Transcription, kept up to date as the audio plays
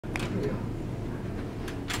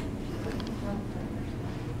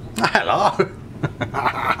Hello!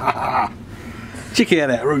 Check out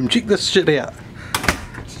that room, check this shit out.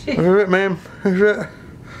 Is it, ma'am? Is it?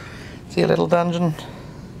 See a little dungeon?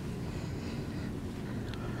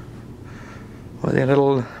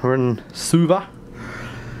 We're in Suva.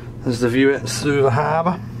 There's the view at Suva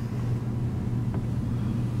Harbour.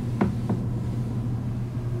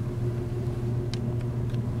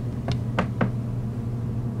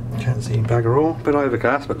 Can't see bugger all, bit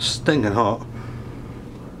overcast but stinking hot.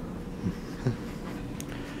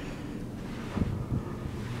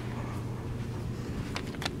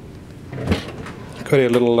 Got a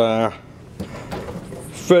little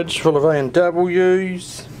fridge full of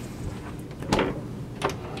A&Ws.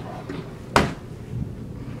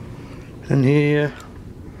 In here,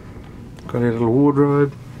 got a little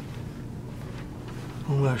wardrobe.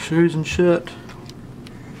 All our shoes and shit.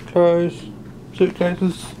 Clothes,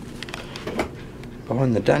 suitcases.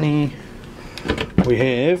 Behind the dunny, we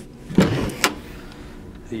have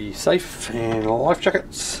the safe and life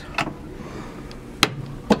jackets.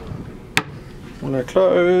 All our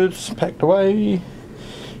clothes packed away.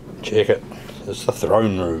 Check it, it's the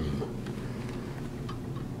throne room.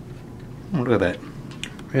 Oh, look at that.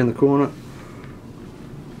 Around the corner.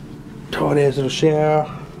 Tidy as a little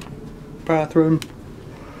shower. Bathroom.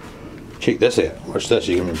 Check this out. Watch this,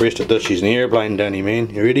 you can be breast at this. She's an airplane, Danny man.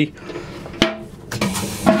 You ready?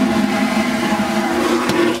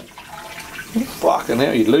 Fucking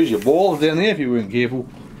hell, you'd lose your balls down there if you weren't careful.